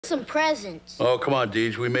Some presents. Oh, come on,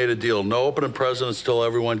 Deej. We made a deal. No opening presents till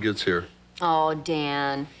everyone gets here. Oh,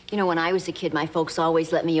 Dan. You know, when I was a kid, my folks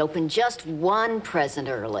always let me open just one present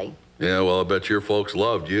early. Yeah, well, I bet your folks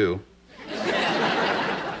loved you.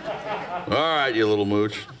 All right, you little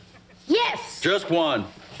mooch. Yes! Just one.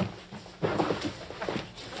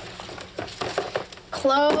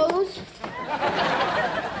 Clothes.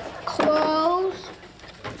 Clothes.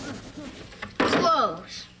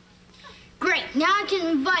 Clothes. Great. Now I can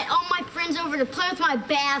invite all my friends over to play with my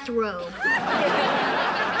bathrobe. You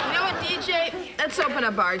know what, DJ? Let's open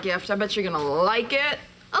up our gift. I bet you're gonna like it.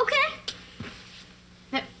 Okay.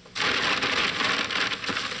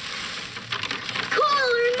 Cool,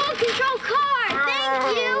 remote control car.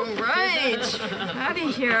 Thank you. Right. Out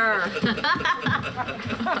of here.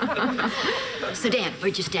 So, Dan,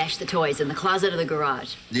 where'd you stash the toys? In the closet or the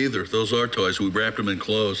garage? Neither. Those are toys. We wrapped them in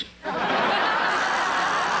clothes.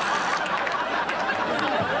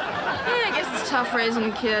 Tough raising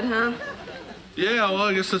a kid, huh? Yeah, well,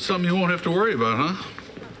 I guess that's something you won't have to worry about, huh?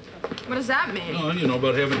 What does that mean? Oh, you know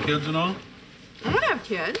about having kids and all? I want to have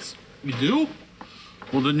kids. You do?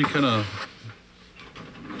 Well, didn't you kind of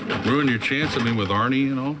ruin your chance, I mean, with Arnie,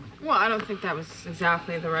 you know? Well, I don't think that was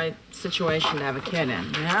exactly the right situation to have a kid in,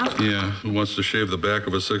 you know? Yeah, who wants to shave the back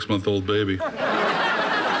of a 6-month-old baby?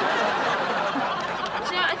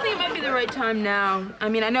 Right time now. I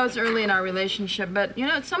mean, I know it's early in our relationship, but, you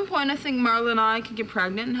know, at some point, I think Marla and I could get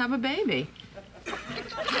pregnant and have a baby.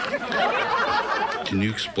 Can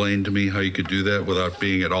you explain to me how you could do that without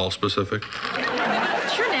being at all specific?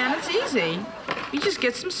 Sure, Nan, it's easy. You just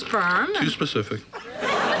get some sperm. Too specific.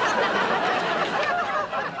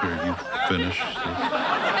 Here, you finish this.